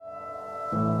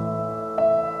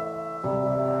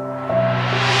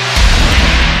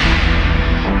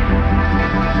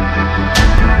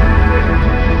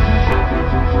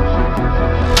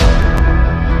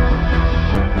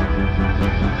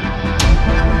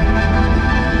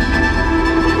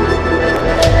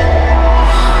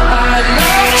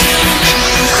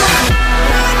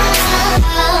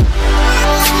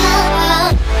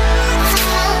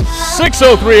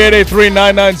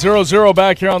603-883-9900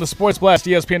 back here on the Sports Blast,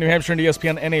 ESPN New Hampshire and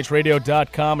ESPN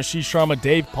NHradio.com. Ashish Sharma,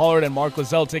 Dave Pollard, and Mark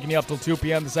Lozelle taking you up till 2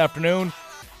 p.m. this afternoon.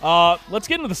 Let's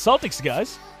get into the Celtics,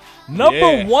 guys.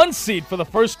 Number one seed for the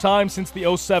first time since the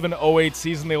 07-08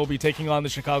 season. They will be taking on the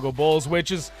Chicago Bulls,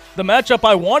 which is the matchup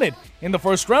I wanted in the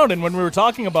first round. And when we were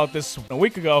talking about this a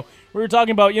week ago, we were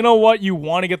talking about, you know what, you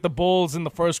want to get the Bulls in the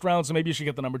first round, so maybe you should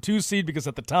get the number 2 seed because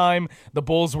at the time, the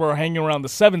Bulls were hanging around the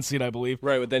 7 seed, I believe.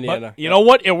 Right, with Indiana. But you know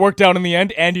what? It worked out in the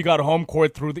end, and you got home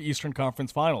court through the Eastern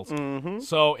Conference Finals. Mm-hmm.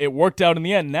 So it worked out in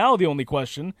the end. Now the only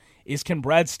question is, can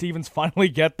Brad Stevens finally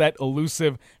get that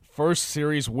elusive first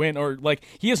series win? Or, like,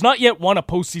 he has not yet won a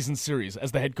postseason series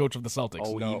as the head coach of the Celtics.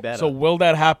 Oh, no. So will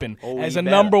that happen? As a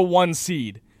number 1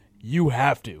 seed, you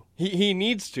have to. He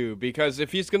needs to, because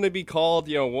if he's going to be called,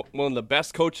 one of the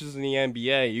best coaches in the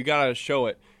NBA, you got to show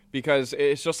it. Because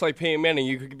it's just like Peyton Manning.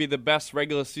 You could be the best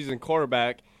regular season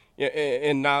quarterback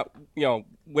and not,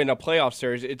 win a playoff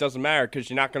series. It doesn't matter because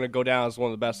you're not going to go down as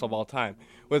one of the best of all time.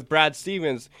 With Brad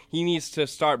Stevens, he needs to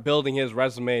start building his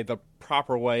resume the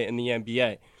proper way in the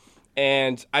NBA.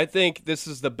 And I think this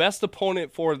is the best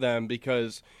opponent for them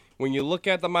because when you look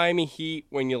at the Miami Heat,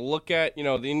 when you look at, the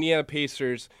Indiana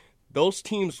Pacers, those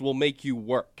teams will make you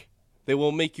work. They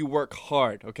will make you work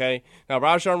hard, okay? Now,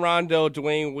 Rajon Rondo,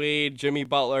 Dwayne Wade, Jimmy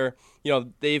Butler,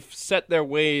 they've set their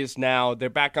ways now. They're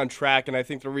back on track, and I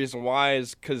think the reason why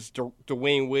is because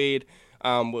Dwayne Wade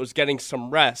was getting some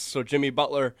rest. So Jimmy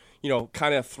Butler,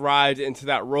 kind of thrived into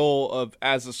that role of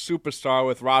as a superstar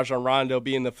with Rajon Rondo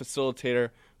being the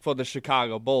facilitator for the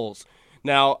Chicago Bulls.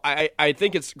 Now, I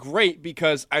think it's great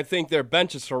because I think their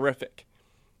bench is horrific.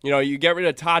 You get rid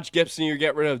of Taj Gibson, you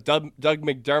get rid of Doug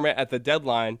McDermott at the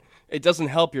deadline. It doesn't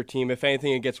help your team. If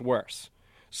anything, it gets worse.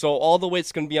 So all the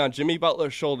weight's going to be on Jimmy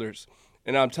Butler's shoulders.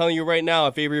 And I'm telling you right now,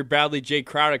 if Avery Bradley, Jay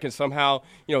Crowder can somehow,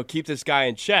 keep this guy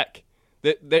in check,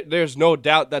 there's no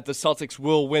doubt that the Celtics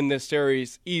will win this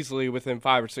series easily within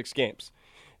 5 or 6 games.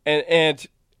 And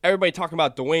everybody talking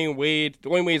about Dwayne Wade.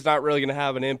 Dwayne Wade's not really going to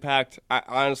have an impact.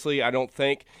 Honestly, I don't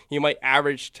think. He might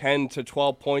average 10 to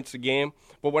 12 points a game,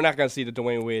 but we're not going to see the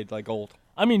Dwayne Wade like old.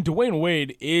 I mean, Dwayne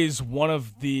Wade is one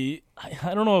of the,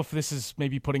 I don't know if this is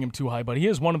maybe putting him too high, but he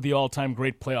is one of the all-time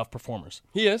great playoff performers.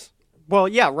 He is. Well,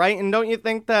 yeah, right. And don't you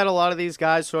think that a lot of these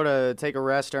guys sort of take a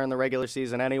rest during the regular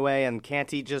season anyway? And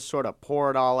can't he just sort of pour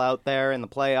it all out there in the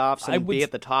playoffs and be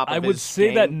at the top of his game? I would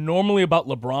say that normally about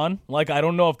LeBron. Like, I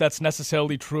don't know if that's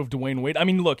necessarily true of Dwayne Wade. I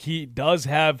mean, look, he does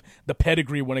have the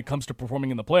pedigree when it comes to performing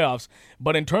in the playoffs.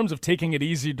 But in terms of taking it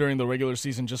easy during the regular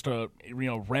season just to,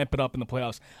 ramp it up in the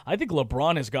playoffs, I think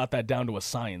LeBron has got that down to a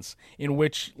science in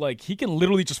which, like, he can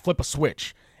literally just flip a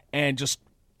switch and just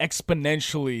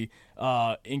exponentially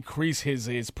increase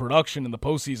his production in the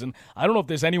postseason. I don't know if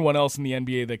there's anyone else in the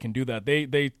NBA that can do that.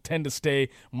 They tend to stay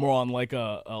more on like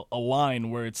a line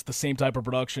where it's the same type of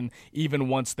production even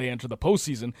once they enter the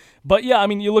postseason. But yeah, I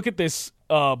mean, you look at this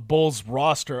Bulls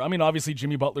roster. I mean, obviously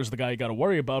Jimmy Butler's the guy you got to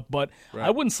worry about, but right.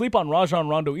 I wouldn't sleep on Rajon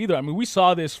Rondo either. I mean, we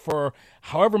saw this for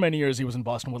however many years he was in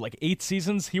Boston, with like 8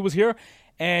 seasons he was here,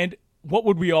 and what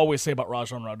would we always say about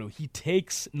Rajon Rondo? He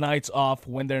takes nights off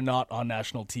when they're not on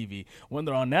national TV. When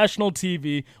they're on national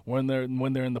TV, when they're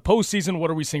in the postseason,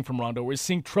 what are we seeing from Rondo? We're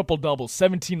seeing triple-doubles,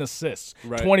 17 assists,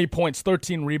 right. 20 points,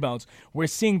 13 rebounds. We're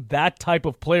seeing that type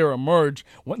of player emerge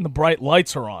when the bright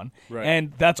lights are on, right.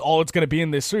 And that's all it's going to be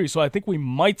in this series. So I think we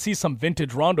might see some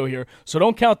vintage Rondo here. So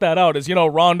don't count that out as,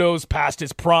 Rondo's past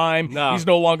his prime. No. He's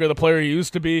no longer the player he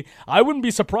used to be. I wouldn't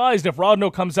be surprised if Rondo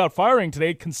comes out firing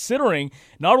today, considering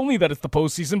not only that it's the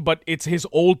postseason, but it's his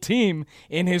old team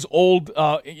in his old,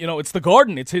 it's the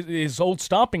Garden. It's his old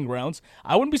stomping grounds.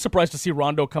 I wouldn't be surprised to see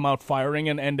Rondo come out firing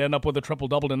and end up with a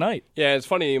triple-double tonight. Yeah, it's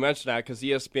funny you mentioned that because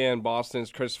ESPN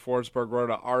Boston's Chris Forsberg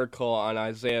wrote an article on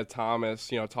Isaiah Thomas,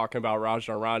 talking about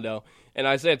Rajon Rondo. And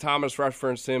Isaiah Thomas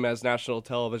referenced him as national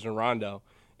television Rondo.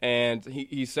 And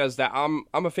he says that I'm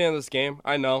a fan of this game.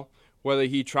 I know. Whether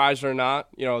he tries or not,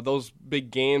 those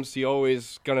big games, he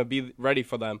always going to be ready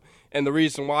for them. And the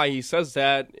reason why he says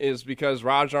that is because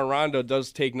Rajon Rondo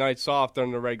does take nights off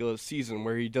during the regular season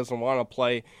where he doesn't want to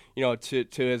play, to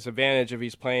his advantage if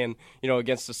he's playing,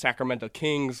 against the Sacramento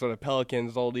Kings or the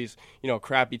Pelicans, all these,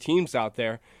 crappy teams out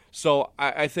there. So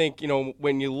I think,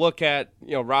 when you look at,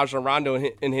 Rajon Rondo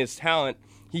and his talent,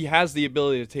 he has the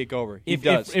ability to take over. He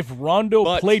does. If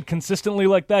Rondo played consistently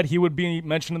like that, he would be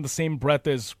mentioned in the same breath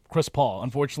as Chris Paul.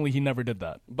 Unfortunately, he never did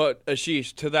that. But,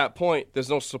 Ashish, to that point, there's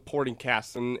no supporting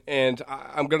cast. And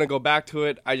I'm going to go back to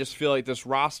it. I just feel like this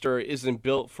roster isn't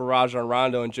built for Rajon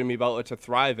Rondo and Jimmy Butler to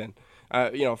thrive in.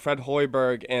 Fred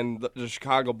Hoiberg and the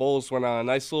Chicago Bulls went on a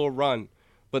nice little run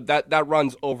but that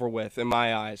run's over with in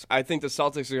my eyes. I think the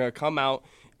Celtics are going to come out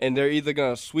and they're either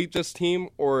going to sweep this team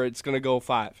or it's going to go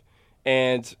 5.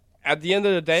 And at the end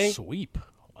of the day, sweep.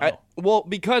 Wow.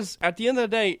 Because at the end of the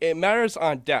day, it matters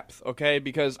on depth, okay?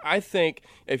 Because I think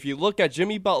if you look at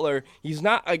Jimmy Butler, he's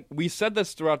not we said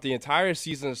this throughout the entire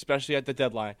season, especially at the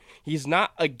deadline. He's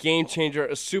not a game changer,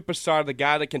 a superstar, the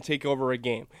guy that can take over a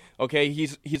game, okay?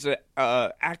 He's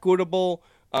a equitable,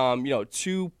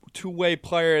 two-way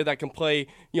player that can play,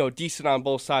 decent on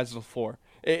both sides of the floor.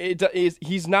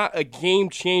 He's not a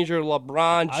game changer,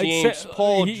 LeBron James,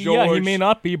 Paul George. Yeah, he may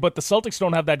not be, but the Celtics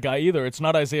don't have that guy either. It's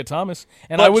not Isaiah Thomas.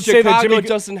 And but I would Chicago say that Jimmy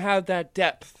doesn't have that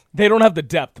depth. They don't have the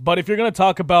depth. But if you're going to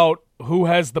talk about who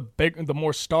has the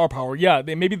more star power, yeah,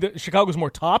 Chicago's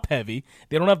more top heavy.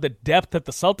 They don't have the depth that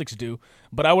the Celtics do.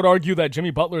 But I would argue that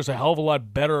Jimmy Butler is a hell of a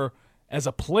lot better as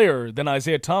a player than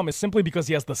Isaiah Thomas, simply because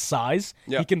he has the size.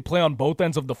 Yep. He can play on both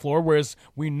ends of the floor, whereas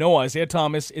we know Isaiah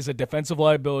Thomas is a defensive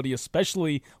liability,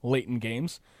 especially late in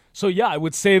games. So, yeah, I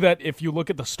would say that if you look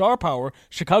at the star power,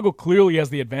 Chicago clearly has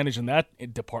the advantage in that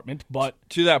department, but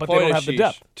they don't have the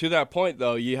depth. To that point,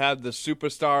 though, you have the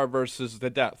superstar versus the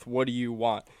depth. What do you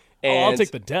want? I'll take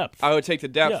the depth. I would take the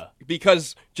depth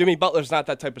because Jimmy Butler's not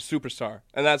that type of superstar,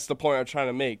 and that's the point I'm trying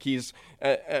to make. He's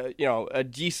a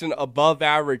decent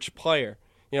above-average player.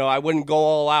 I wouldn't go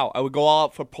all out. I would go all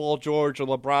out for Paul George or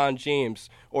LeBron James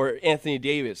or Anthony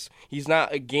Davis. He's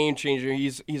not a game changer.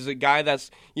 He's a guy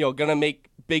that's gonna make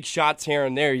big shots here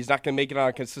and there. He's not gonna make it on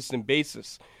a consistent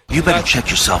basis. You better check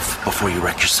yourself before you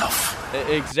wreck yourself.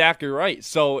 Exactly right.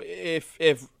 So if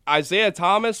Isaiah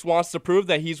Thomas wants to prove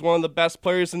that he's one of the best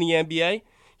players in the NBA,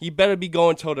 he better be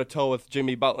going toe-to-toe with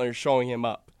Jimmy Butler and showing him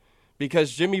up.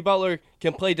 Because Jimmy Butler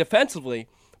can play defensively,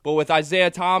 but with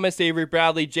Isaiah Thomas, Avery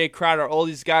Bradley, Jay Crowder, all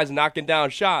these guys knocking down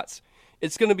shots,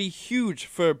 it's going to be huge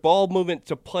for ball movement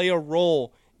to play a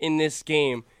role in this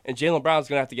game, and Jaylen Brown's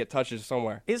going to have to get touches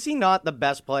somewhere. Is he not the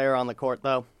best player on the court,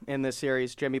 though, in this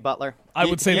series, Jimmy Butler? I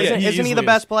would say that isn't he the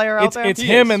best player out there? It's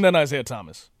him and then Isaiah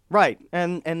Thomas. Right,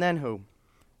 and then who?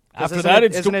 After that,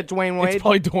 isn't it Dwayne Wade? It's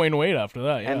probably Dwayne Wade after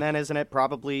that, yeah. And then isn't it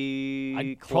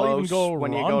probably close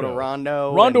when you go to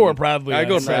Rondo? Rondo or Bradley. I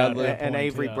go Bradley. And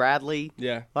Avery Bradley.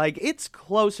 Yeah. Like, it's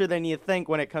closer than you think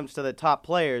when it comes to the top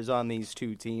players on these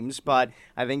two teams, but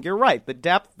I think you're right. The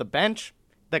depth, the bench,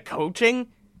 the coaching,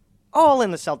 all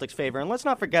in the Celtics' favor. And let's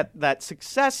not forget that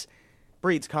success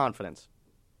breeds confidence.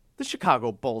 The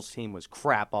Chicago Bulls team was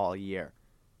crap all year.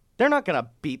 They're not going to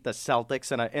beat the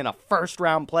Celtics in a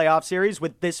first-round playoff series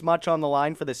with this much on the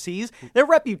line for the C's. Their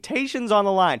reputation's on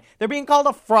the line. They're being called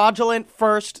a fraudulent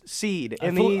first seed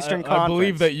in the Eastern Conference. I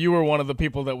believe that you were one of the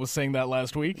people that was saying that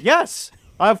last week. Yes,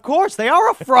 of course. They are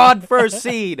a fraud first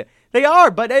seed. They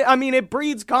are, but it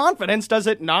breeds confidence, does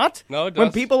it not? No, it does.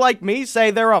 When people like me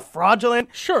say they're a fraudulent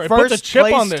it first puts a chip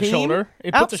place on their team, shoulder.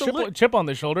 It puts a chip on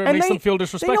their shoulder. It makes them feel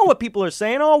disrespected. They know what people are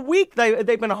saying all week. They've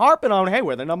been harping on, hey,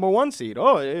 we're the number 1 seed.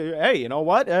 Oh, hey, you know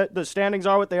what? The standings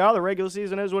are what they are. The regular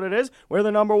season is what it is. We're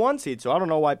the number 1 seed. So I don't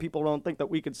know why people don't think that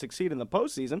we could succeed in the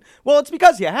postseason. Well, it's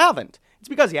because you haven't.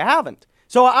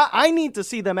 So I need to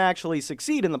see them actually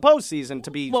succeed in the postseason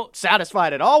to be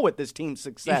satisfied at all with this team's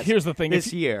success. Here's the thing.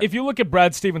 This year. If you look at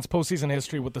Brad Stevens' postseason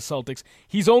history with the Celtics,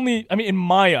 he's only, in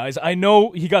my eyes, I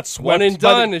know he got swept. One and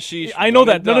done, Ashish. I know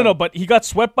that. No, but he got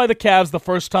swept by the Cavs the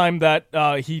first time that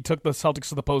he took the Celtics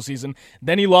to the postseason.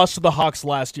 Then he lost to the Hawks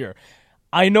last year.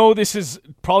 I know this is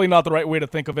probably not the right way to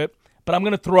think of it, but I'm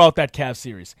going to throw out that Cavs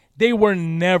series. They were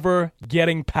never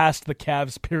getting past the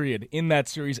Cavs, period, in that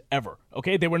series ever.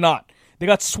 Okay? They were not. They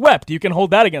got swept. You can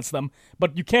hold that against them,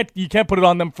 but you can't put it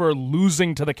on them for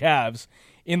losing to the Cavs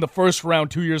in the first round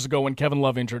 2 years ago when Kevin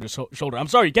Love injured his shoulder. I'm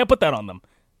sorry, you can't put that on them.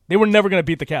 They were never going to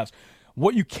beat the Cavs.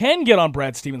 What you can get on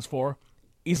Brad Stevens for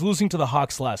is losing to the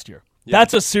Hawks last year. Yeah.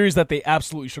 That's a series that they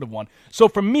absolutely should have won. So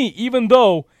for me, even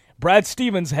though Brad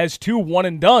Stevens has 2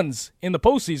 one-and-dones in the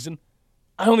postseason,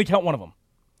 I only count one of them.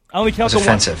 I only count the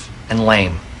one. It's offensive and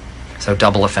lame, so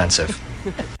double offensive.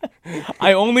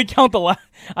 I only count the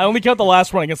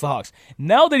last one against the Hawks.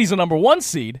 Now that he's a number 1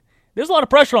 seed, there's a lot of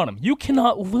pressure on him. You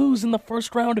cannot lose in the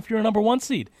first round if you're a number 1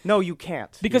 seed. No, you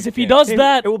can't. Because if he does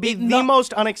that, it will be the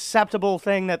most unacceptable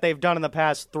thing that they've done in the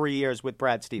past 3 years with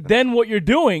Brad Stevens. Then what you're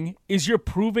doing is you're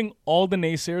proving all the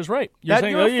naysayers right. You're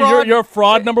saying you're a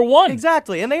fraud number 1.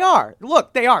 Exactly, and they are.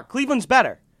 Look, they are. Cleveland's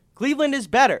better. Cleveland is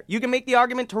better. You can make the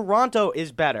argument Toronto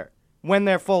is better when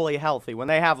they're fully healthy, when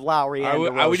they have Lowry and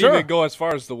DeRozan. I would even go as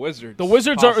far as the Wizards. The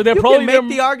Wizards are they're probably you can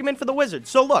make the argument for the Wizards.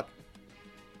 So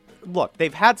look,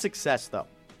 they've had success though,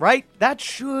 right? That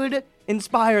should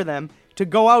inspire them to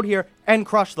go out here and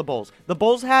crush the Bulls. The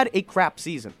Bulls had a crap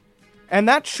season. And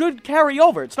that should carry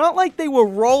over. It's not like they were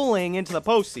rolling into the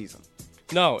postseason.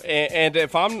 No, and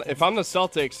if I'm the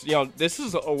Celtics, this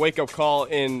is a wake-up call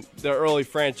in the early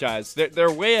franchise.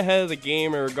 They're way ahead of the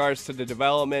game in regards to the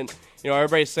development.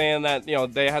 Everybody's saying that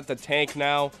they have to tank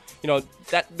now.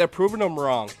 That they're proving them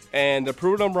wrong, and they're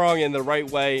proving them wrong in the right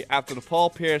way after the Paul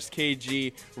Pierce,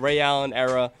 KG, Ray Allen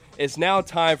era. It's now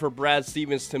time for Brad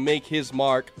Stevens to make his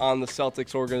mark on the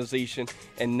Celtics organization,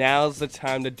 and now's the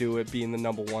time to do it, being the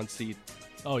number 1 seed.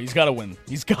 Oh, he's got to win.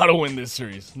 He's got to win this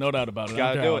series. No doubt about it.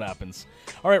 I don't care how it happens.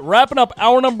 All right, wrapping up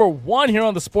hour number 1 here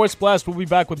on the Sports Blast. We'll be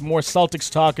back with more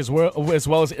Celtics talk as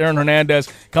well as Aaron Hernandez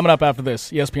coming up after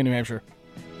this. ESPN New Hampshire.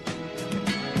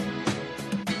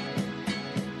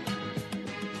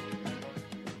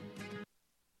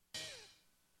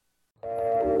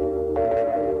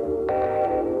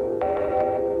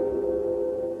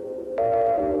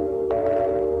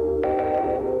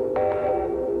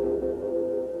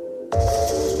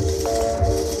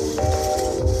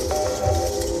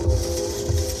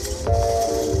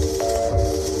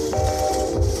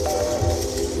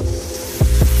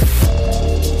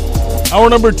 Hour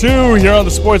number 2 here on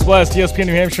the Sports Blast, ESPN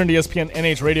New Hampshire and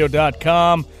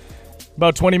ESPNNHradio.com.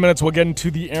 About 20 minutes, we'll get into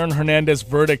the Aaron Hernandez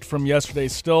verdict from yesterday.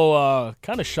 Still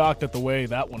kind of shocked at the way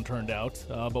that one turned out,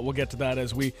 but we'll get to that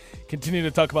as we continue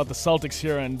to talk about the Celtics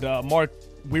here. And Mark,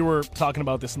 we were talking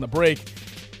about this in the break.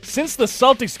 Since the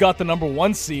Celtics got the number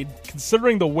 1 seed,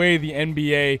 considering the way the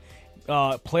NBA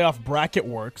playoff bracket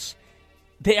works,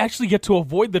 they actually get to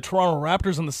avoid the Toronto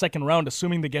Raptors in the second round,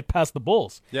 assuming they get past the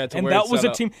Bulls. Yeah, it's a and weird that was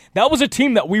setup. a team. That was a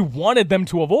team that we wanted them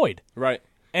to avoid. Right.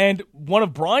 And one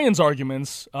of Brian's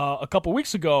arguments a couple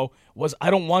weeks ago was,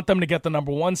 I don't want them to get the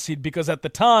number 1 seed because at the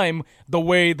time, the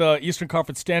way the Eastern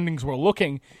Conference standings were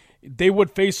looking, they would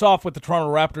face off with the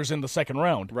Toronto Raptors in the second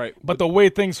round. Right. But the way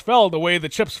things fell, the way the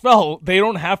chips fell, they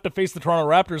don't have to face the Toronto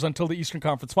Raptors until the Eastern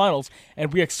Conference Finals,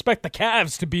 and we expect the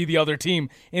Cavs to be the other team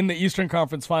in the Eastern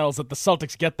Conference Finals that the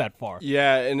Celtics get that far.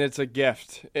 Yeah, and it's a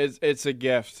gift. It's a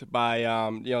gift by the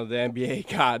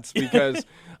NBA gods because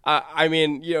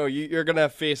you're gonna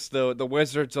face the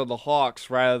Wizards or the Hawks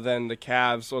rather than the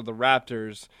Cavs or the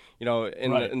Raptors.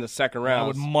 In the second round. I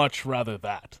would much rather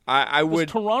that. I would.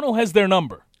 Toronto has their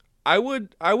number. I would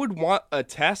want a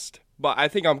test, but I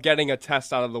think I'm getting a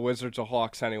test out of the Wizards or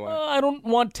Hawks anyway. I don't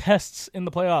want tests in the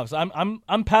playoffs.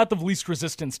 I'm path of least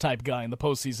resistance type guy in the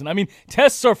postseason. I mean,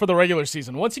 tests are for the regular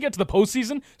season. Once you get to the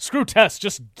postseason, screw tests.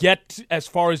 Just get as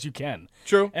far as you can.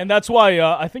 True. And that's why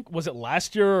I think, was it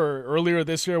last year or earlier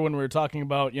this year when we were talking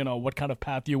about, what kind of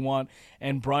path you want,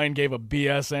 and Brian gave a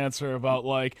BS answer about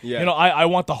I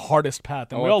want the hardest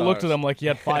path. And we all looked at him like he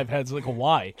had 5 heads. Like,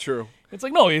 why? True. It's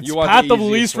like, no, it's You want path the of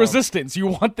least easiest one. resistance. You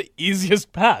want the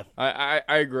easiest path. I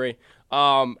agree.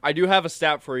 I do have a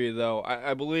stat for you, though.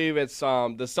 I believe it's the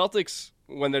Celtics,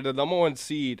 when they're the number 1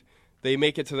 seed, they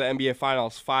make it to the NBA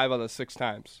Finals 5 out of 6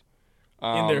 times.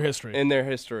 In their history. In their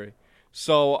history.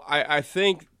 So I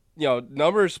think,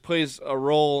 numbers plays a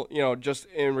role, just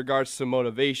in regards to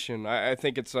motivation. I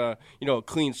think it's a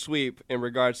clean sweep in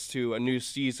regards to a new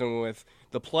season with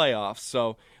the playoffs.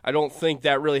 So I don't think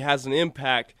that really has an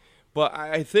impact. But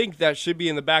I think that should be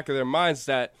in the back of their minds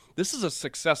that this is a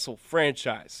successful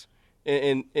franchise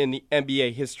in the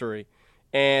NBA history.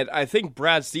 And I think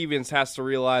Brad Stevens has to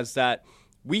realize that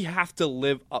we have to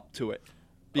live up to it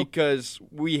because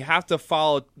we have to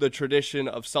follow the tradition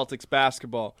of Celtics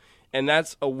basketball. And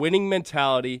that's a winning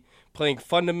mentality, playing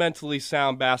fundamentally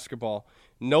sound basketball,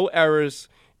 no errors.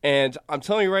 And I'm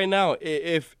telling you right now,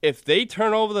 if they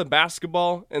turn over the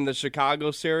basketball in the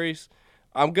Chicago series,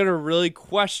 I'm going to really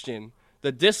question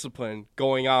the discipline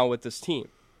going on with this team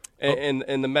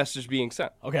and the message being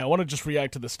sent. Okay, I want to just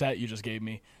react to the stat you just gave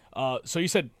me. So you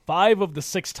said 5 of the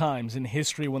 6 times in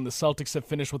history when the Celtics have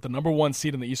finished with the number 1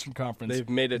 seed in the Eastern Conference, they've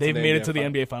made it to the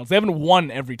NBA Finals. They haven't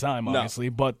won every time, obviously,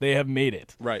 but they have made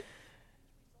it. Right.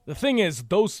 The thing is,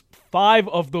 those 5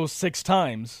 of those 6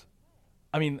 times,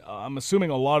 I mean, I'm assuming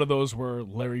a lot of those were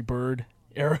Larry Bird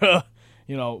era.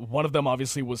 One of them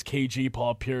obviously was KG,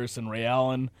 Paul Pierce, and Ray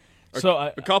Allen. So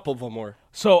a couple of them were.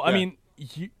 So, I mean,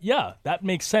 that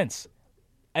makes sense.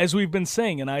 As we've been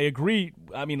saying, and I agree,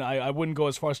 I mean, I wouldn't go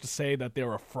as far as to say that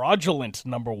they're a fraudulent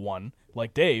number 1,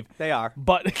 like Dave. They are.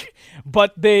 But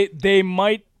they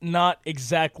might not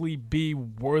exactly be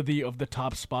worthy of the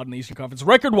top spot in the Eastern Conference.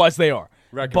 Record-wise, they are.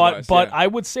 But I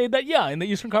would say that, in the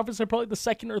Eastern Conference, they're probably the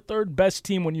second or third best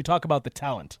team when you talk about the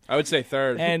talent. I would say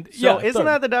third. And So isn't third.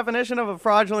 that the definition of a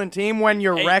fraudulent team when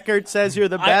your record says you're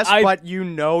the best, but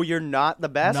you're not the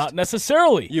best? Not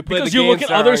necessarily. You play because the you look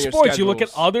games at that are other on your sports. You look at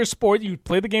schedules. other sports. You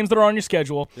play the games that are on your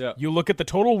schedule. Yeah. You look at the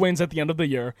total wins at the end of the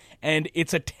year, and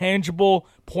it's a tangible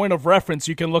point of reference reference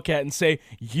you can look at and say,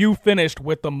 you finished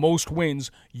with the most wins.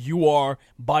 You are,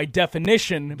 by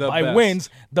definition, by best. wins,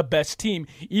 the best team.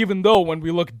 Even though when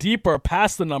we look deeper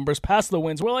past the numbers, past the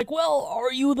wins, we're like, well,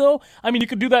 are you though? I mean, you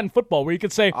could do that in football where you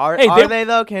could say, Are hey, they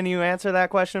though? Can you answer that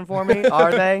question for me?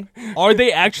 Are they? Are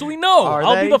they actually? No.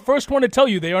 I'll be they? the first one to tell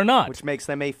you they are not. Which makes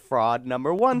them a fraud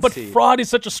number 1 But seed. fraud is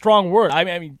such a strong word. I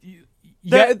mean,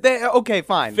 yeah. Okay,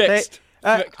 fine. Fixed.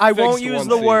 I won't Fixed use one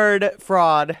the seed. word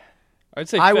fraud. I'd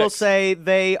say I will fixed. say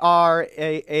they are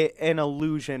an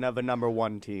illusion of a number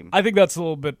 1 team. I think that's a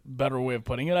little bit better way of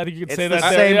putting it. I think you could It's say the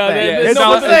that. same thing. It's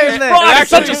no, the but same thing. fraud It is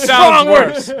such actually a sounds strong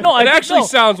worse. word. No, It actually no.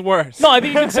 sounds worse. No, I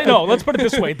think you can say no. Let's put it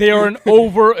this way: they are an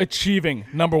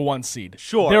overachieving number 1 seed.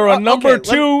 Sure. they're a number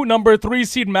Okay, 2, number 3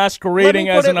 seed Let masquerading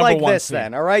me as put a it number like 1 this seed.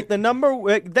 then, all right?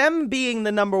 Them being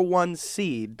the number 1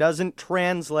 seed doesn't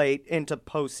translate into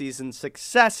postseason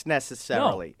success No,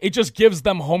 necessarily. it just gives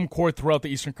them home court throughout the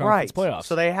Eastern Conference Right. playoffs.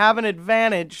 So they have an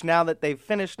advantage now that they've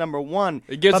finished number 1.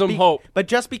 It gives But them hope. But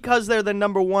just because they're the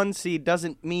number 1 seed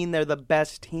doesn't mean they're the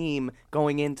best team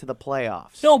going into the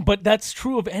playoffs. No, but that's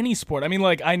true of any sport. I mean,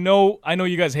 like I know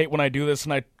you guys hate when I do this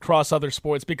and I cross other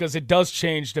sports because it does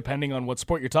change depending on what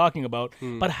sport you're talking about.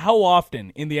 But how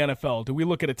often in the NFL do we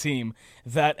look at a team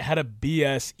that had a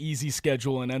BS easy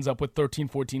schedule and ends up with 13,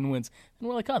 14 wins? And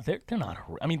we're like, oh, they're not.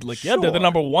 I mean, like, yeah, they're the Sure.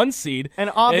 number 1 seed.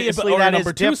 And obviously or that is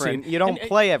number 2 different. seed. You don't And-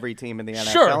 play every team in the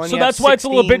NFL. Sure, and so you have that's why it's a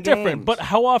little 16 bit different. games. But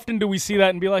how often do we see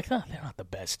that and be like, they're not the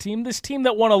best team? This team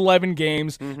that won 11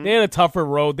 games, Mm-hmm. they had a tougher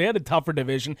road, they had a tougher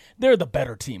division, they're the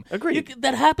better team. Agreed.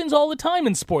 That happens all the time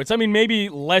in sports. I mean, maybe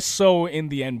less so in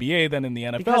the NBA than in the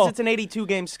NFL. Because it's an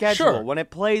 82-game schedule. Sure. When it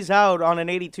plays out on an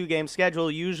 82-game schedule,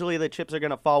 usually the chips are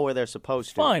going to fall where they're supposed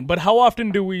to. Fine, but how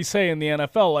often do we say in the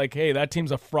NFL, like, hey, that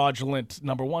team's a fraudulent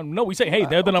number 1? No, we say, hey,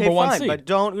 they're the number 1 fine, seed. But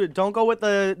don't go with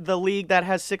the league that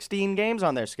has 16 games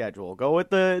on their schedule. Go with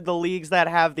the leagues that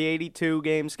have the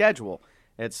 82-game schedule.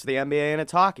 It's the NBA and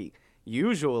it's hockey.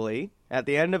 Usually, at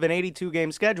the end of an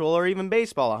 82-game schedule, or even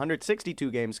baseball, a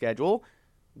 162-game schedule,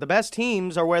 the best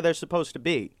teams are where they're supposed to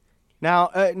be. Now,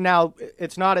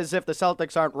 it's not as if the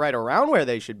Celtics aren't right around where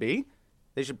they should be.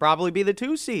 They should probably be the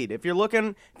 2 seed. If you're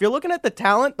looking at the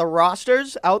talent, the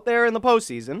rosters out there in the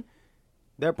postseason,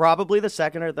 they're probably the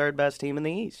 2nd or 3rd best team in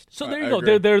the East. So there you I go.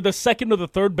 agree. They're the 2nd or the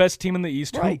 3rd best team in the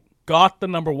East Right. who got the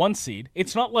number 1 seed.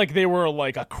 It's not like they were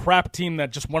like a crap team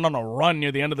that just went on a run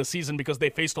near the end of the season because they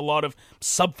faced a lot of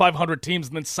sub 500 teams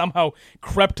and then somehow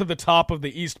crept to the top of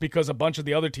the East because a bunch of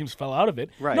the other teams fell out of it.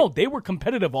 Right. No, they were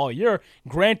competitive all year.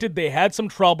 Granted, they had some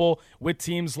trouble with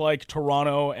teams like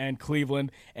Toronto and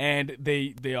Cleveland, and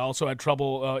they also had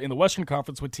trouble in the Western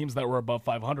Conference with teams that were above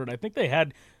 500. I think they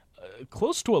had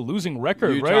close to a losing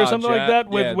record, right, or Utah something like Jazz- that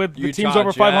with yeah, with the Utah teams over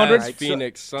Jazz, 500.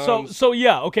 Phoenix So Suns.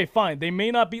 yeah, okay, fine. They may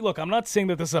not be. Look, I'm not saying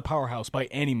that this is a powerhouse by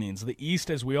any means. The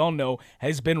East, as we all know,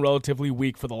 has been relatively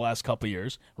weak for the last couple of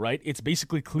years, right? It's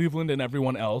basically Cleveland and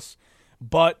everyone else.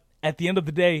 But at the end of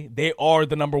the day, they are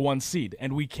the number 1 seed,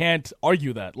 and we can't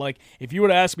argue that. Like, if you were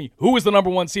to ask me who is the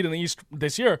number 1 seed in the East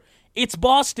this year, it's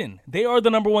Boston. They are the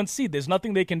number 1 seed. There's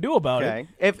nothing they can do about it. Okay.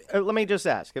 If let me just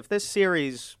ask, if this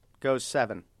series goes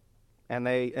 7 and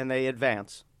they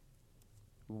advance,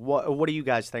 what are you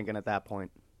guys thinking at that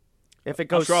point? If it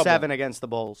goes Trouble. 7 against the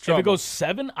Bulls. If it goes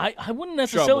 7, I wouldn't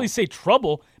necessarily Trouble. say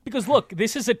trouble because, look,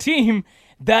 this is a team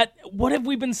that, what have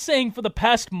we been saying for the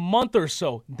past month or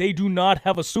so? They do not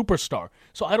have a superstar.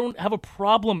 So I don't have a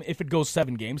problem if it goes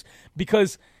 7 games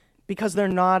because Because they're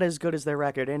not as good as their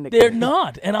record indicates. they're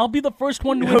not. And I'll be the first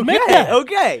one to admit Okay, that.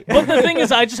 okay. But the thing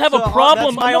is, I just have So, a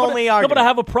problem. that's my only No, but argument. I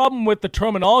have a problem with the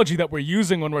terminology that we're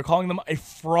using when we're calling them a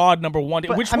fraud number 1.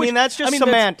 But, which, I mean, that's just that's-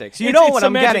 semantics. You it's- know it's what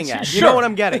I'm semantics. getting at. Sure. You know what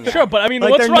I'm getting at. Sure, but I mean,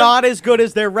 like what's they're wrong? not as good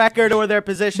as their record or their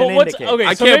position But what's indicates. okay?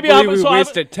 I so can't maybe believe we I,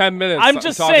 wasted 10 minutes. I'm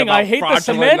just talking saying, I about hate the fraudulent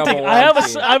semantic. number I have 1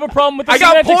 seed. I have a problem with the I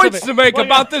got semantics of points it. to make Well,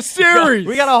 about this series.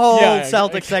 We got a whole Yeah,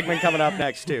 Celtic segment coming up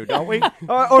next too, don't we?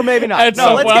 Or maybe not. That's No,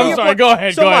 so- let's well, get I'm your sorry. point. Go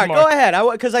ahead, So go ahead, Mark, go Mark. ahead.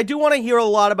 Because I do want to hear a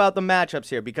lot about the matchups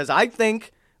here. Because I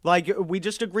think, like we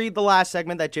just agreed the last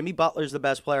segment, that Jimmy Butler's the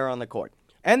best player on the court.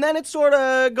 And then it sort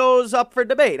of goes up for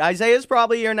debate. Isaiah's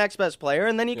probably your next best player,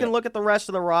 and then you can look at the rest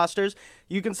of the rosters.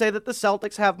 You can say that the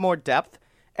Celtics have more depth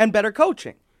and better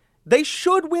coaching. They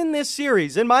should win this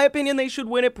series. In my opinion, they should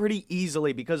win it pretty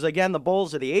easily because, again, the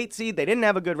Bulls are the 8th seed. They didn't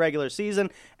have a good regular season,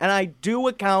 and I do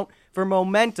account for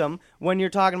momentum when you're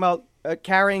talking about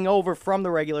carrying over from the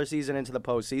regular season into the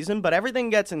postseason, but everything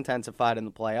gets intensified in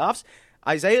the playoffs.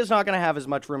 Isaiah's not going to have as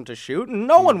much room to shoot, and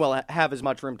no one will have as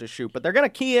much room to shoot, but they're going to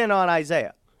key in on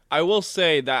Isaiah. I will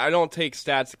say that I don't take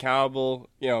stats accountable,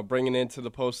 bringing into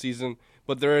the postseason,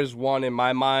 but there is one in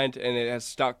my mind, and it has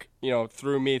stuck,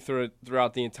 through me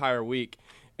throughout the entire week.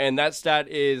 and that stat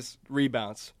is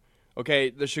rebounds. Okay,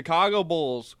 the Chicago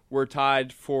Bulls were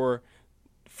tied for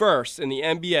first in the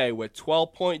NBA with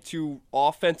 12.2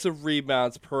 offensive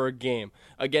rebounds per game.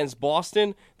 Against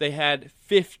Boston, they had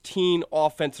 15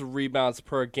 offensive rebounds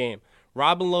per game.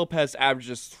 Robin Lopez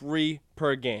averages 3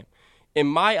 per game. In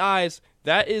my eyes,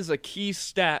 that is a key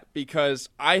stat because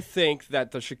I think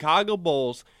that the Chicago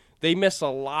Bulls, they miss a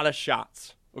lot of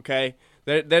shots, okay?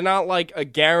 They're not like a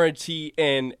guarantee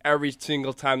in every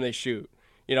single time they shoot.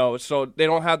 So they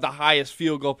don't have the highest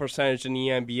field goal percentage in the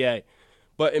NBA.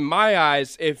 But in my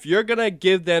eyes, if you're going to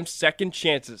give them second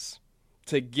chances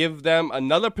to give them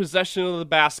another possession of the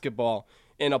basketball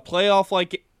in a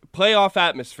playoff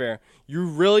atmosphere, you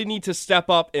really need to step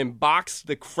up and box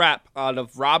the crap out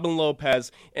of Robin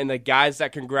Lopez and the guys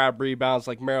that can grab rebounds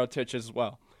like Mirotic as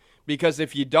well. Because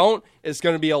if you don't, it's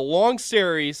going to be a long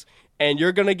series, and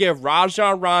you're going to give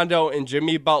Rajon Rondo and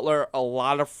Jimmy Butler a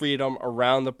lot of freedom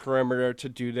around the perimeter to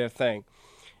do their thing.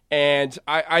 And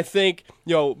I think,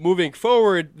 moving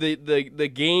forward,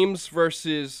 the games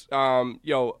versus,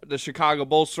 the Chicago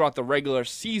Bulls throughout the regular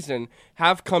season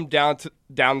have come down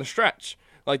the stretch.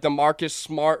 Like the Marcus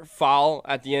Smart foul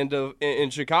at the end in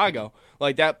Chicago.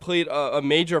 Like that played a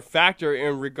major factor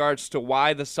in regards to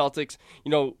why the Celtics,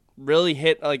 really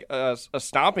hit like a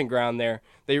stomping ground there.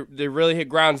 They really hit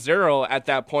ground zero at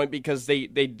that point because they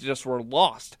just were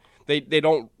lost. They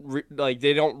don't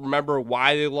remember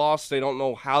why they lost. They don't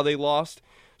know how they lost.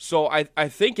 So I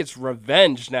think it's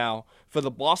revenge now for the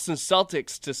Boston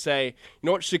Celtics to say, you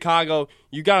know what, Chicago,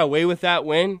 you got away with that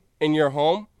win in your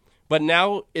home, but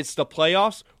now it's the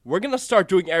playoffs. We're going to start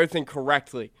doing everything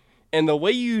correctly. And the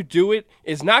way you do it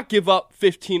is not give up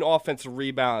 15 offensive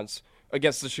rebounds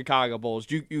against the Chicago Bulls.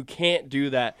 You can't do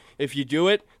that. If you do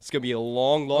it, it's going to be a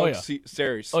long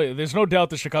series. Oh, yeah. There's no doubt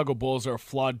the Chicago Bulls are a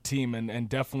flawed team and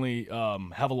definitely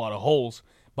have a lot of holes.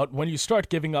 But when you start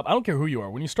giving up, I don't care who you are,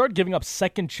 when you start giving up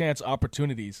second chance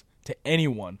opportunities to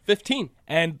anyone. 15.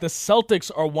 And the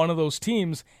Celtics are one of those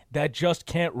teams that just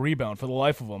can't rebound for the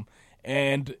life of them.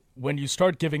 And when you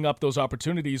start giving up those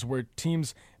opportunities where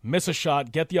teams miss a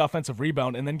shot, get the offensive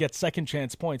rebound, and then get second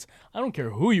chance points, I don't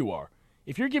care who you are.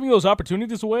 If you're giving those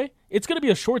opportunities away, it's going to be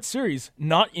a short series,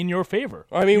 not in your favor.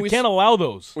 I mean, you can't allow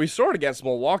those. We saw it against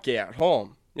Milwaukee at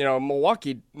home.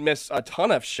 Milwaukee missed a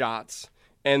ton of shots.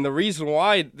 And the reason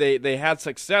why they had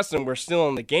success and were still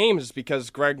in the game is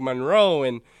because Greg Monroe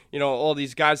and, all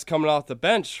these guys coming off the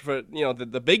bench for,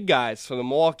 the big guys for the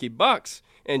Milwaukee Bucks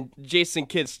and Jason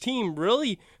Kidd's team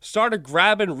really started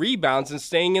grabbing rebounds and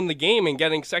staying in the game and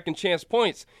getting second chance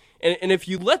points. And if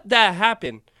you let that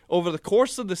happen over the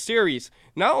course of the series,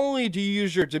 not only do you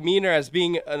use your demeanor as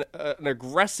being an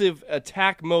aggressive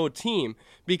attack mode team,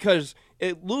 because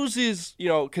it loses,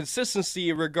 consistency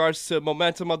in regards to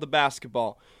momentum of the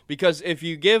basketball. Because if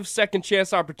you give second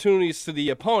chance opportunities to the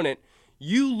opponent,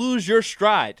 you lose your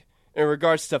stride in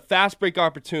regards to fast break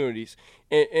opportunities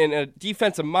in a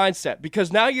defensive mindset.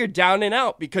 Because now you're down and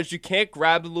out because you can't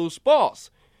grab the loose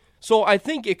balls. So I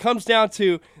think it comes down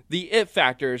to the it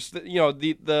factors,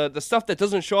 the stuff that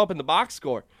doesn't show up in the box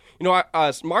score.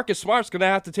 Marcus Smart's going to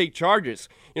have to take charges.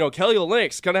 Kelly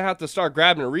Olynyk's going to have to start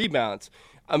grabbing rebounds.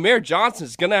 Amir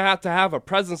Johnson's going to have a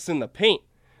presence in the paint.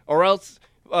 Or else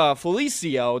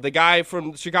Felicio, the guy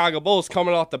from the Chicago Bulls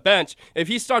coming off the bench, if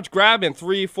he starts grabbing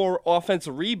 3-4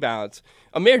 offensive rebounds,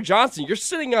 Amir Johnson, you're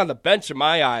sitting on the bench in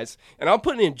my eyes, and I'm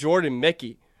putting in Jordan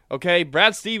Mickey. Okay,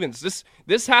 Brad Stevens,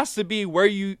 this has to be where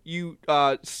you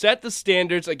set the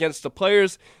standards against the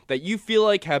players that you feel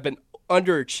like have been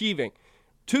underachieving.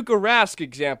 Tuukka Rask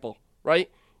example, right?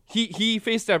 He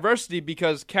faced adversity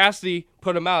because Cassidy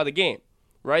put him out of the game,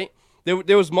 right?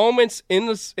 There was moments in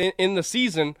the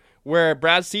season where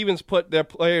Brad Stevens put their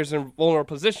players in vulnerable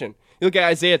position. You look at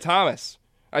Isaiah Thomas.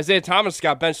 Isaiah Thomas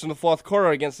got benched in the fourth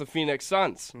quarter against the Phoenix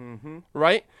Suns,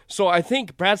 right? So I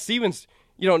think Brad Stevens,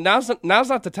 now's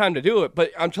not the time to do it.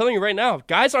 But I'm telling you right now, if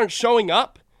guys aren't showing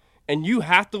up and you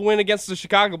have to win against the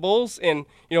Chicago Bulls in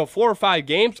 4 or 5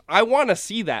 games, I want to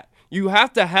see that. You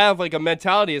have to have like a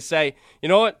mentality to say, you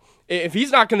know what, if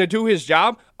he's not going to do his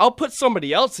job, I'll put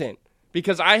somebody else in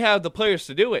because I have the players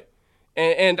to do it.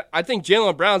 And I think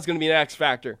Jaylen Brown's going to be an X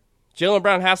factor. Jaylen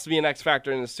Brown has to be an X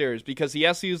factor in this series because he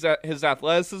has to use his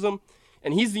athleticism,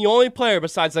 and he's the only player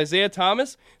besides Isaiah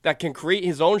Thomas that can create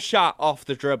his own shot off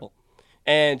the dribble.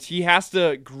 And he has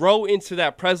to grow into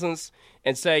that presence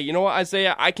and say, you know what,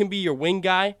 Isaiah, I can be your wing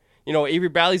guy. Avery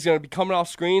Bradley's going to be coming off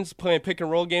screens, playing pick and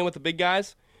roll game with the big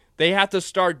guys. They have to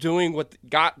start doing what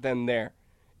got them there.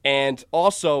 And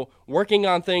also working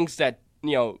on things that,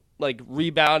 like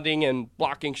rebounding and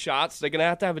blocking shots. They're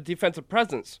going to have a defensive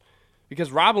presence Because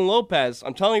Robin Lopez,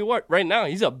 I'm telling you what, right now,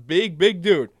 he's a big, big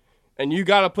dude. And you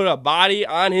got to put a body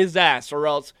on his ass, or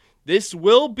else this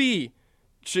will be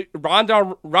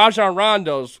Rajon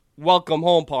Rondo's welcome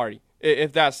home party,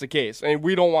 if that's the case. And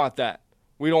we don't want that.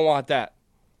 We don't want that.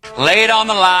 Lay it on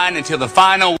the line until the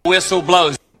final whistle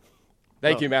blows.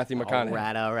 Thank you, Matthew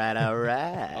McConaughey. All right.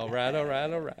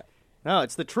 All right. No,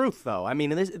 it's the truth, though. I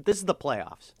mean, this is the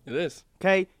playoffs. It is.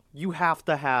 Okay? You have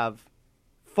to have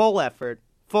full effort,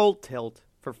 full tilt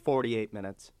for 48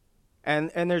 minutes.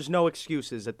 And there's no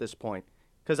excuses at this point.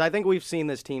 Because I think we've seen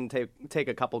this team take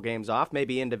a couple games off,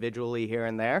 maybe individually here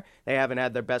and there. They haven't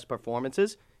had their best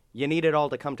performances. You need it all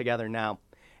to come together now.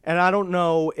 And I don't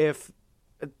know if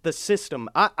the system.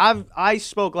 I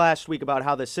spoke last week about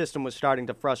how the system was starting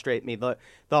to frustrate me. The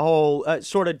whole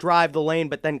sort of drive the lane,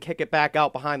 but then kick it back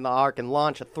out behind the arc and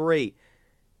launch a three.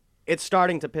 It's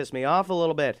starting to piss me off a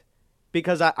little bit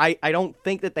because I don't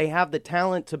think that they have the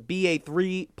talent to be a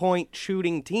 3-point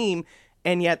shooting team.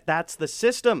 And yet that's the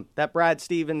system that Brad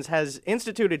Stevens has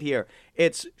instituted here.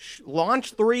 It's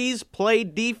launch threes, play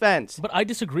defense. But I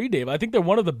disagree, Dave. I think they're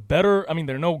one of the better, I mean,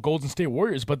 they're no Golden State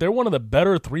Warriors, but they're one of the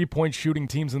better 3-point shooting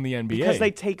teams in the NBA. Because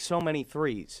they take so many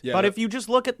threes. Yeah, but if you just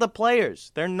look at the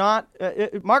players, they're not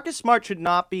Marcus Smart should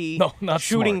not be not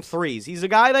shooting Smart. threes. He's a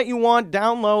guy that you want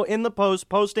down low in the post,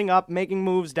 posting up, making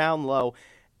moves down low.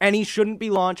 And he shouldn't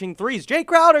be launching threes. Jay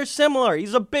Crowder's similar.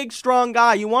 He's a big, strong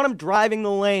guy. You want him driving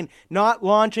the lane, not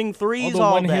launching threes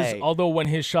all day. Although when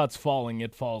his shot's falling,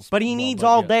 it falls. But he needs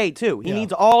all day, too. He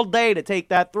needs all day to take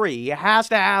that three. He has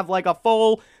to have like a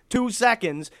full 2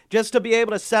 seconds just to be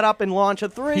able to set up and launch a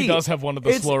three. He does have one of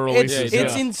the slower releases.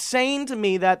 It's insane to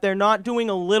me that they're not doing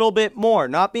a little bit more,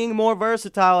 not being more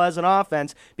versatile as an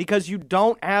offense because you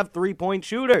don't have 3-point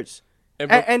shooters.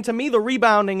 And to me, the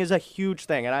rebounding is a huge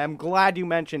thing, and I'm glad you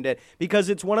mentioned it because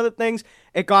it's one of the things,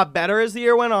 it got better as the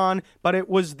year went on, but it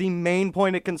was the main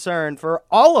point of concern for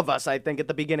all of us, I think, at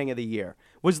the beginning of the year,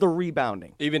 was the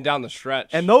rebounding. Even down the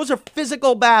stretch. And those are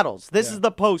physical battles. This is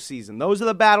the postseason. Those are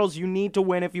the battles you need to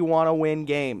win if you want to win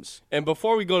games. And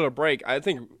before we go to break, I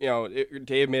think,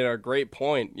 Dave made a great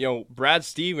point. Brad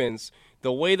Stevens,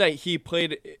 the way that he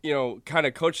played, kind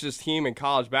of coached his team in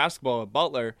college basketball at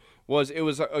Butler, it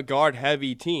was a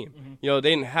guard-heavy team. Mm-hmm. They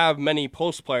didn't have many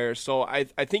post players. So I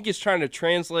think he's trying to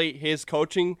translate his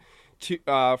coaching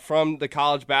to from the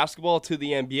college basketball to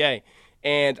the NBA.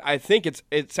 And I think it's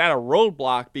at a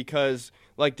roadblock because,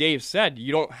 like Dave said,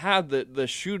 you don't have the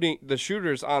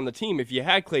shooters on the team. If you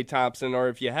had Klay Thompson or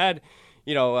if you had,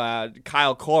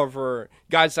 Kyle Korver,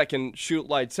 guys that can shoot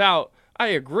lights out, I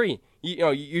agree.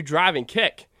 You drive and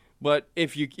kick. But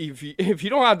if you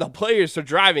don't have the players to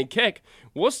drive and kick,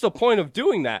 what's the point of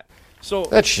doing that? So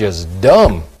that's just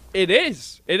dumb. It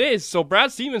is. So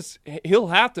Brad Stevens, he'll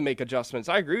have to make adjustments.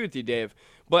 I agree with you, Dave.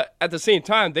 But at the same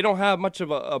time, they don't have much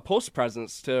of a post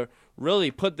presence to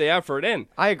really put the effort in.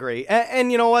 I agree.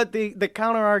 And you know what? The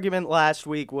counter argument last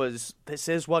week was this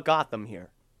is what got them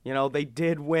here. They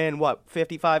did win,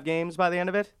 55 games by the end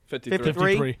of it?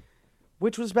 53.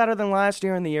 Which was better than last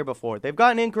year and the year before. They've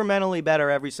gotten incrementally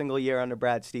better every single year under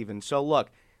Brad Stevens. So,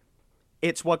 look,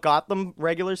 it's what got them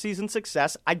regular season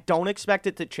success. I don't expect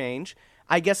it to change.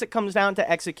 I guess it comes down to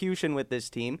execution with this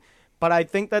team. But I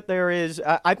think that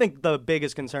I think the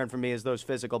biggest concern for me is those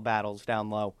physical battles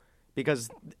down low. Because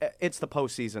it's the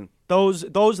postseason. Those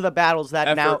are the battles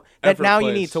that now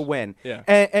you need to win. Yeah.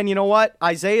 And you know what?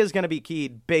 Isaiah's going to be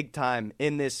keyed big time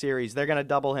in this series. They're going to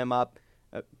double him up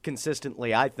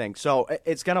consistently, I think. So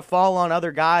it's going to fall on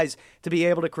other guys to be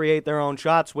able to create their own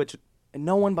shots, which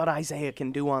no one but Isaiah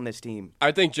can do on this team.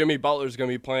 I think Jimmy Butler's going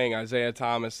to be playing Isaiah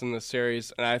Thomas in this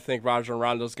series, and I think Rajon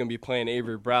Rondo's going to be playing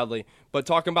Avery Bradley. But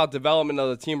talking about development of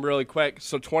the team really quick,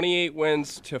 so 28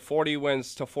 wins to 40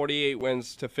 wins to 48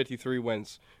 wins to 53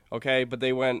 wins, okay? But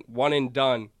they went one and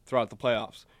done throughout the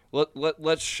playoffs.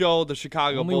 Let's show the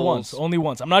Chicago Bulls. Only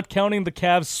once. I'm not counting the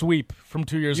Cavs sweep from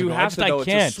 2 years ago. You have to, though. I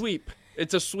can't. It's a sweep.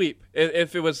 It's a sweep.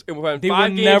 If it went 5 games, they were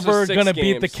never going to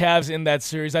beat the Cavs in that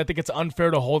series. I think it's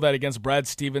unfair to hold that against Brad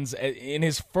Stevens in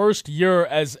his first year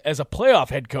as a playoff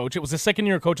head coach. It was his second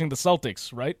year coaching the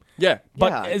Celtics, right? Yeah.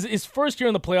 But as his first year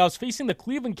in the playoffs, facing the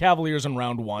Cleveland Cavaliers in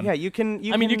round one. Yeah, you can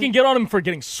get on him for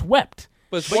getting swept.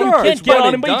 But you can't get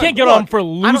on him. But you can't get on him for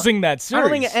losing that series. I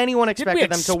don't think anyone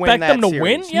expected them to win that them to series.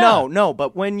 win? Yeah. No.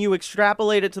 But when you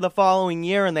extrapolate it to the following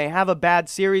year and they have a bad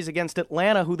series against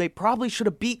Atlanta, who they probably should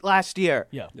have beat last year.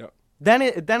 Yeah. Then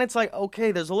it's like,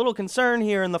 okay, there's a little concern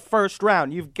here in the first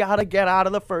round. You've got to get out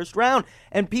of the first round.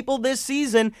 And people this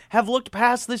season have looked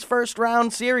past this first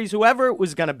round series, whoever it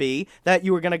was going to be that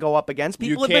you were going to go up against.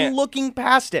 People have been looking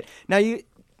past it. Now,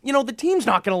 the team's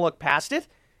not going to look past it.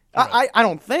 Right. I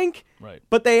don't think. Right.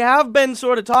 But they have been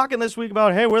sort of talking this week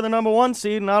about, hey, we're the number 1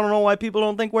 seed, and I don't know why people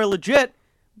don't think we're legit.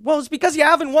 Well, it's because you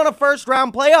haven't won a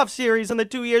first-round playoff series in the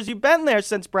 2 years you've been there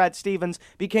since Brad Stevens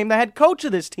became the head coach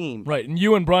of this team. Right, and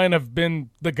you and Brian have been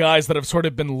the guys that have sort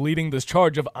of been leading this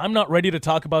charge of, I'm not ready to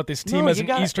talk about this team as an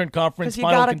Eastern Conference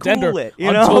final contender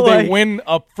until they win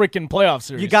a freaking playoff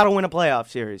series. You got to win a playoff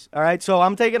series, all right? So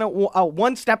I'm taking a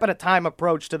one-step-at-a-time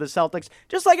approach to the Celtics,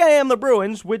 just like I am the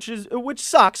Bruins, which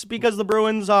sucks because the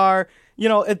Bruins are...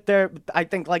 they're, I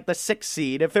think, like the 6th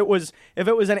seed. If it was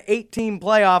an 8-team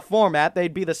playoff format,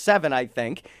 they'd be the 7, I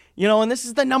think. And this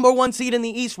is the number 1 seed in the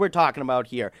East we're talking about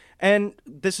here. And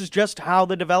this is just how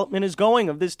the development is going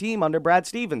of this team under Brad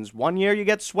Stevens. 1 year you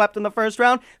get swept in the first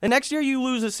round. The next year you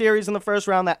lose a series in the first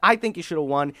round that I think you should have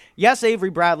won. Yes,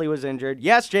 Avery Bradley was injured.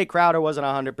 Yes, Jay Crowder wasn't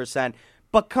 100%.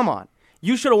 But come on.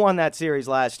 You should have won that series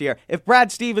last year. If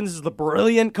Brad Stevens is the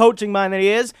brilliant coaching mind that he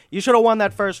is, you should have won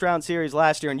that first-round series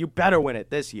last year, and you better win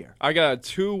it this year. I got a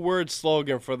 2-word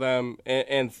slogan for them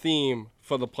and theme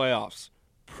for the playoffs.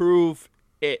 Prove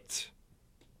it.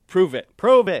 Prove it.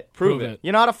 Prove it. Prove it.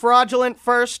 You're not a fraudulent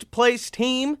first-place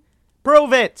team?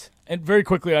 Prove it. And very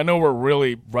quickly, I know we're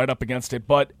really right up against it,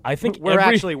 but I think we're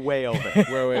actually way over.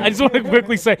 I just want to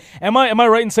quickly say, am I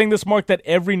right in saying this, Mark, that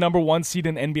every number 1 seed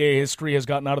in NBA history has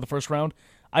gotten out of the first round?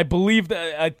 I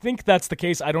think that's the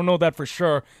case. I don't know that for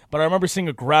sure, but I remember seeing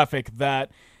a graphic that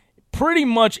pretty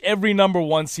much every number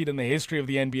 1 seed in the history of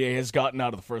the NBA has gotten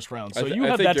out of the first round. So you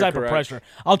have that type of pressure.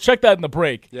 I'll check that in the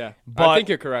break. Yeah, but, I think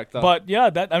you're correct, though. But yeah,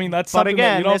 that's but something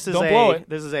again, that don't blow it.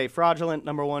 This is a fraudulent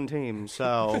number 1 team,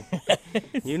 so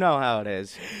you know how it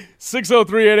is.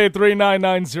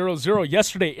 603-883-9900.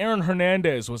 Yesterday, Aaron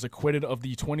Hernandez was acquitted of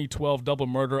the 2012 double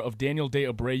murder of Daniel De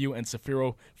Abreu and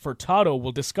Safiro Furtado.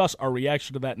 We'll discuss our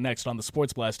reaction to that next on the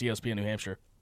Sports Blast, ESPN New Hampshire.